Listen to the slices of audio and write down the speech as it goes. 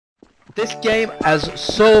This game has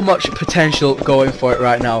so much potential going for it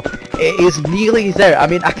right now. It is nearly there. I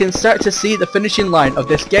mean, I can start to see the finishing line of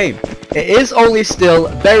this game. It is only still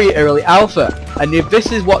very early alpha, and if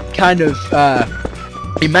this is what kind of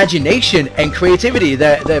imagination and creativity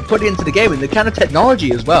they're putting into the game, and the kind of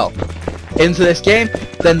technology as well into this game,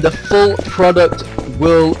 then the full product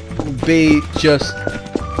will be just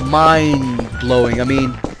mind-blowing. I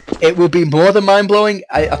mean, it will be more than mind-blowing.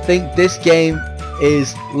 I think this game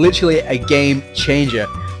is literally a game changer.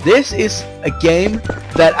 This is a game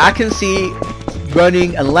that I can see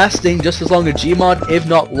running and lasting just as long as Gmod, if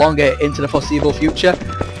not longer, into the foreseeable future,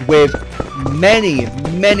 with many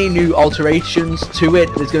new alterations to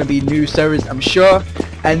it. There's going to be new servers, I'm sure,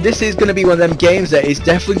 and this is going to be one of them games that is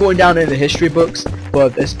definitely going down in the history books,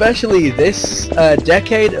 but especially this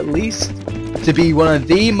decade at least, to be one of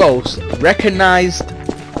the most recognized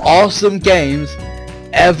awesome games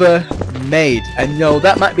ever made. And you know,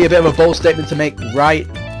 that might be a bit of a bold statement to make right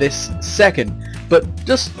this second, but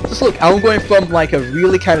just look, I'm going from like a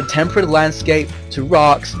really kind of temperate landscape to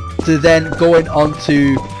rocks to then going on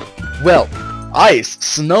to, well, ice,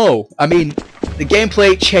 snow. I mean, the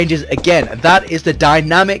gameplay changes again. That is the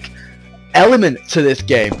dynamic element to this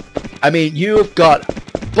game. I mean, you've got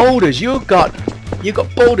boulders, you've got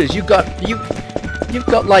boulders, you've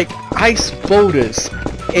got like ice boulders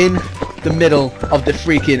in the middle of the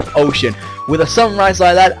freaking ocean. With a sunrise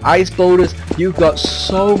like that, ice boulders, you've got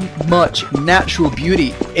so much natural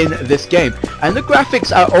beauty in this game, and the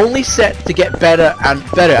graphics are only set to get better and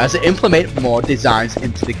better as they implement more designs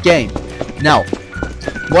into the game. Now,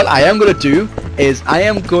 what I am going to do is I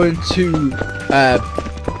am going to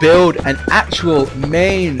build an actual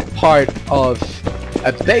main part of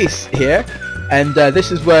a base here, and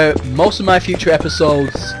this is where most of my future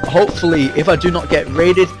episodes, hopefully, if I do not get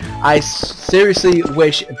raided, I seriously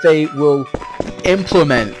wish they will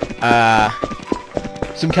implement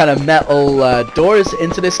some kind of metal doors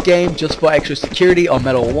into this game just for extra security, or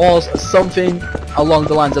metal walls, or something along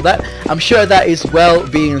the lines of that. I'm sure that is well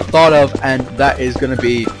being thought of, and that is going to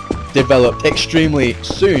be developed extremely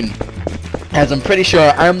soon, as I'm pretty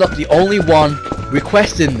sure I am not the only one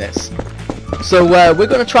requesting this. So we're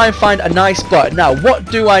going to try and find a nice spot. Now, what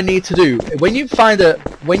do I need to do? When you're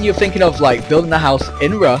thinking of like building a house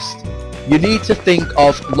in Rust, you need to think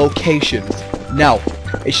of locations. Now,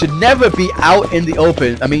 it should never be out in the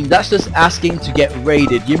open. I mean, that's just asking to get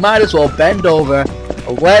raided. You might as well bend over,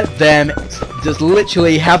 let them just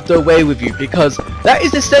literally have their way with you, because that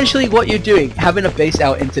is essentially what you're doing, having a base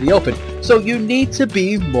out into the open. So you need to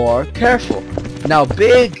be more careful. Now,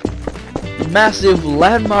 big, massive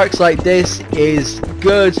landmarks like this is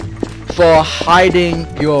good for hiding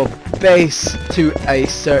your base to a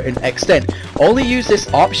certain extent. Only use this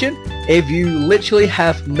option if you literally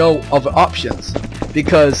have no other options,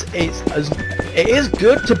 because it is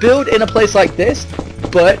good to build in a place like this.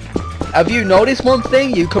 But have you noticed one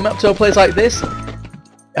thing? You come up to a place like this,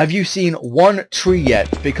 have you seen one tree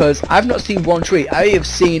yet? Because I've not seen one tree. I have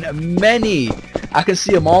seen many. I can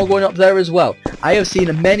see them all going up there as well. I have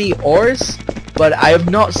seen many ores, but I have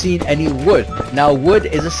not seen any wood. Now, wood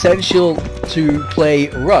is essential to play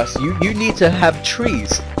Rust. You need to have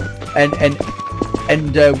trees, and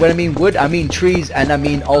when I mean wood, I mean trees, and I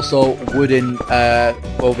mean also wooden,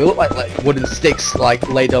 well, they look like wooden sticks, like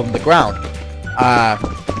laid on the ground,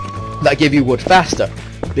 that give you wood faster,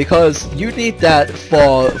 because you need that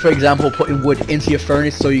for example, putting wood into your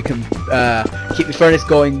furnace so you can keep your furnace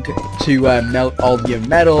going to melt all your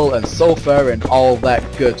metal and sulfur and all that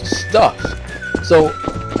good stuff. So,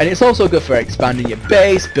 and it's also good for expanding your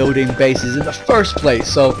base, building bases in the first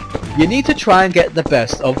place. So you need to try and get the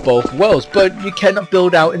best of both worlds, but you cannot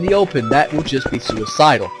build out in the open. That will just be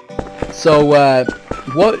suicidal. So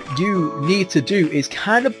what you need to do is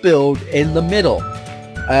kind of build in the middle.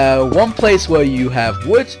 One place where you have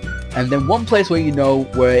wood, and then one place where you know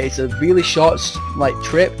where it's a really short like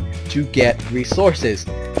trip to get resources.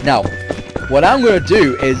 Now, what I'm going to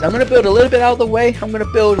do is I'm going to build a little bit out of the way. I'm going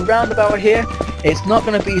to build round about here. It's not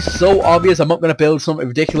going to be so obvious. I'm not going to build something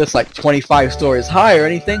ridiculous like 25 stories high or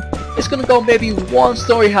anything. It's going to go maybe 1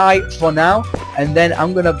 story high for now, and then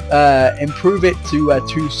I'm going to improve it to a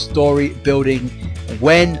 2-story building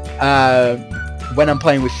when I'm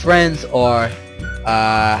playing with friends, or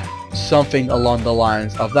something along the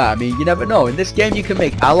lines of that. I mean, you never know. In this game you can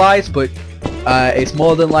make allies, but it's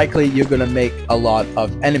more than likely you're going to make a lot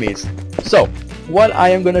of enemies. So what I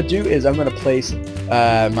am going to do is I'm going to place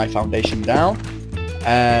my foundation down,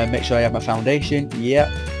 make sure I have my foundation. Yep.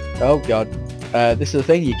 Oh god, this is the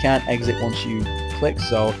thing, you can't exit once you click,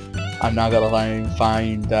 so I'm now going to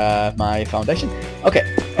find my foundation.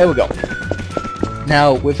 Okay, here we go.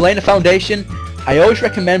 Now, with laying a foundation, I always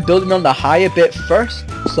recommend building on the higher bit first.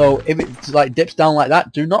 So if it like dips down like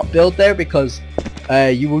that, do not build there because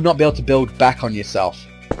you will not be able to build back on yourself.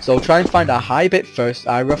 So try and find a high bit first.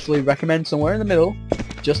 I roughly recommend somewhere in the middle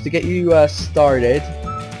just to get you started.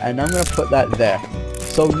 And I'm going to put that there.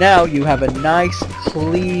 So now you have a nice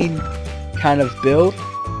clean kind of build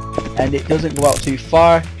and it doesn't go out too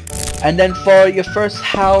far. And then for your first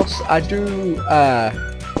house, I do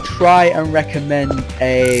try and recommend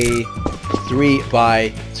a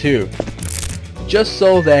 3x2, just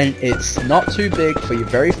so then it's not too big for your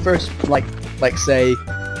very first like say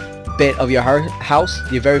bit of your house,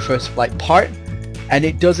 your very first like part, and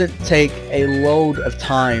it doesn't take a load of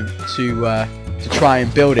time to try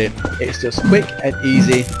and build it. It's just quick and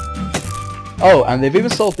easy. Oh, and they've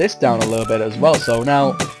even slowed this down a little bit as well. So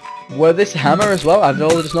now, where this hammer as well, I've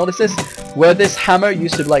just noticed this, where this hammer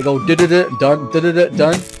used to like go done,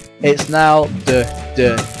 done, it's now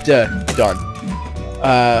done.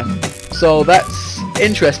 So that's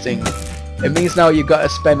interesting. It means now you've got to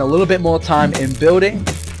spend a little bit more time in building,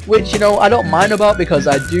 which, you know, I don't mind about because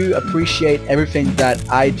I do appreciate everything that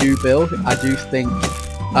I do build. I do think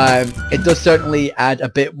it does certainly add a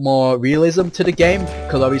bit more realism to the game,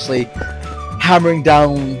 because obviously hammering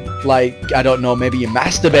down, like, I don't know, maybe you're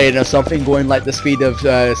masturbating or something, going like the speed of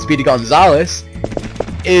Speedy Gonzales,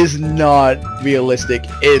 is not realistic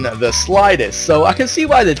in the slightest. So I can see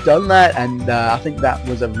why they've done that, and I think that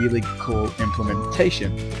was a really cool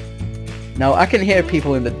implementation. Now I can hear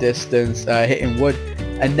people in the distance hitting wood,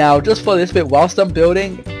 and now just for this bit, whilst I'm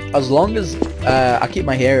building, as long as I keep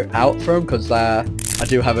my hair out for him, because I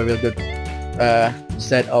do have a really good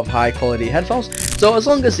set of high quality headphones, so as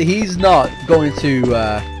long as he's not going to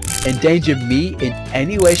endanger me in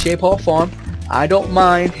any way, shape or form, I don't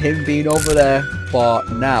mind him being over there for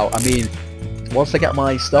now. I mean, once I get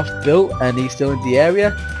my stuff built and he's still in the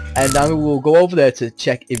area, and I will go over there to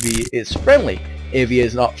check if he is friendly. If he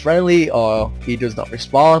is not friendly or he does not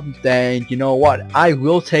respond, then you know what, I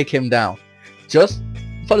will take him down. Just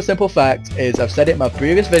for the simple fact is, I've said it in my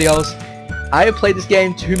previous videos, I have played this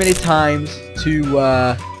game too many times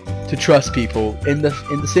to trust people in the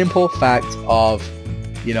simple fact of,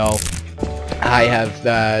 you know, I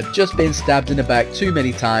have just been stabbed in the back too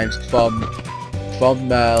many times from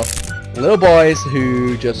little boys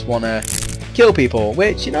who just want to kill people,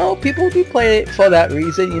 which, you know, people do play it for that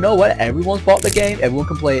reason. You know what, everyone's bought the game, everyone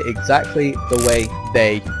can play it exactly the way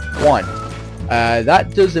they want.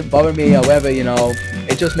 That doesn't bother me, however, you know,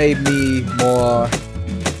 it just made me more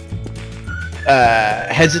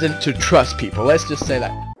hesitant to trust people, let's just say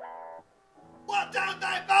that.